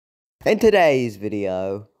In today's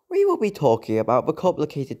video, we will be talking about the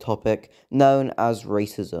complicated topic known as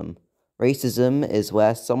racism. Racism is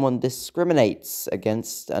where someone discriminates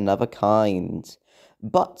against another kind.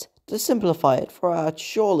 But to simplify it for our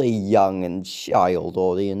surely young and child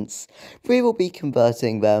audience, we will be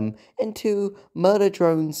converting them into Murder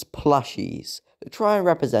Drone's plushies to try and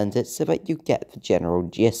represent it so that you get the general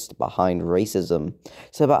gist behind racism,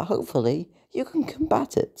 so that hopefully you can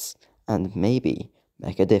combat it and maybe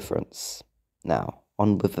make a difference. Now,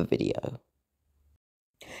 on with the video.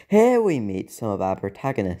 Here we meet some of our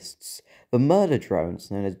protagonists, the murder drones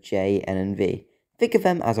known as J, N, and V. Think of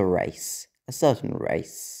them as a race, a certain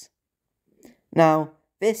race. Now,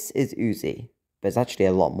 this is Uzi. There's actually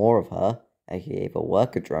a lot more of her, aka the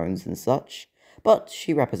worker drones and such, but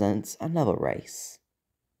she represents another race.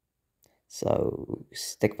 So,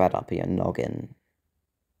 stick that up your noggin.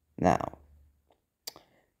 Now,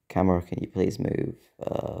 camera, can you please move?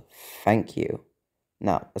 Thank you.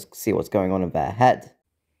 Now, let's see what's going on in their head.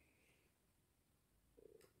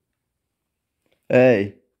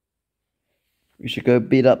 Hey, we should go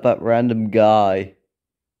beat up that random guy.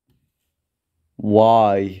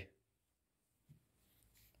 Why?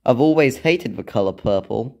 I've always hated the color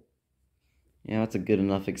purple. Yeah, that's a good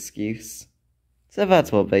enough excuse. So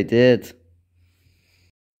that's what they did.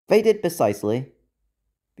 They did precisely.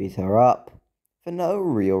 Beat her up. For no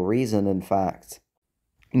real reason, in fact.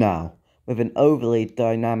 Now, with an overly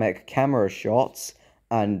dynamic camera shots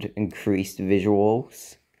and increased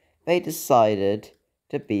visuals, they decided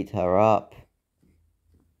to beat her up.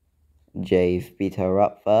 Jave beat her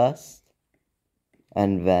up first,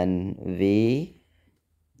 and then V,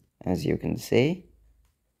 as you can see,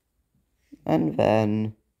 and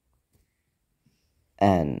then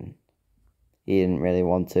N. He didn't really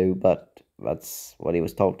want to, but that's what he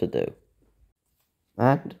was told to do.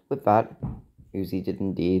 And with that, Uzi did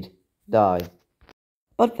indeed die.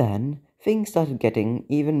 But then, things started getting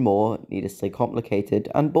even more needlessly complicated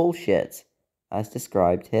and bullshit, as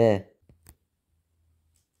described here.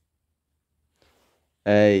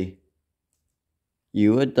 Hey,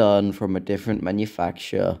 you were done from a different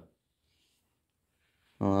manufacturer.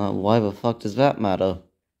 Why the fuck does that matter?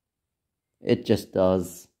 It just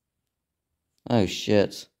does. Oh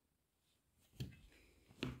shit.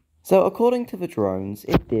 So according to the drones,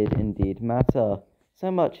 it did indeed matter.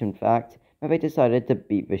 So much, in fact, that they decided to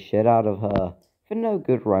beat the shit out of her, for no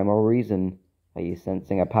good rhyme or reason. Are you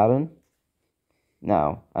sensing a pattern?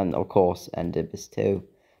 No, and of course N did this too,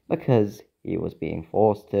 because he was being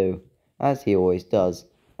forced to, as he always does,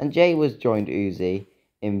 and J was joined Uzi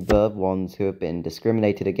in the ones who have been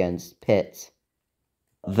discriminated against pit.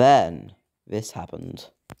 Then, this happened.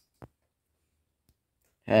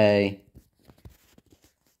 Hey.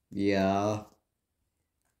 Yeah.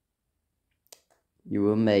 You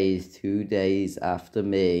were made 2 days after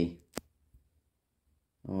me.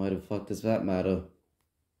 Why the fuck does that matter?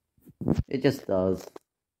 It just does.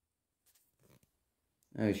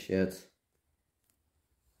 Oh shit.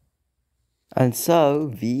 And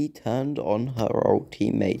so, V turned on her old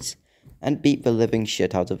teammates and beat the living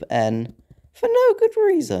shit out of N for no good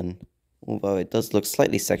reason. Although it does look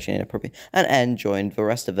slightly sexually inappropriate. And N joined the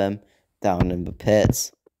rest of them down in the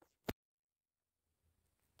pits.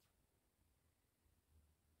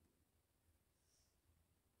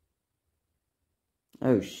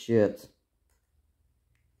 Oh shit.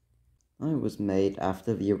 I was made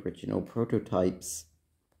after the original prototypes.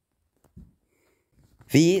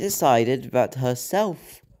 V decided that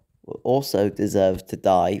herself also deserved to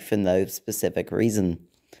die for no specific reason.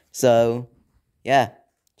 So, yeah,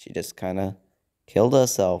 she just kinda killed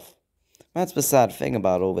herself. That's the sad thing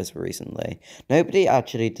about all this recently. Nobody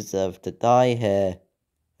actually deserved to die here.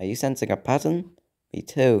 Are you sensing a pattern? Me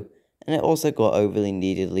too. And it also got overly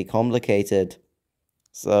neededly complicated.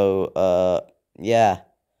 So, yeah.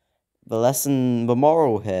 The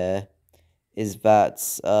moral here is that,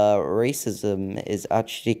 racism is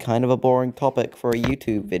actually kind of a boring topic for a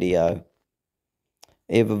YouTube video.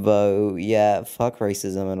 Even though, yeah, fuck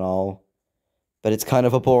racism and all. But it's kind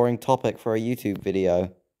of a boring topic for a YouTube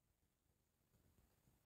video.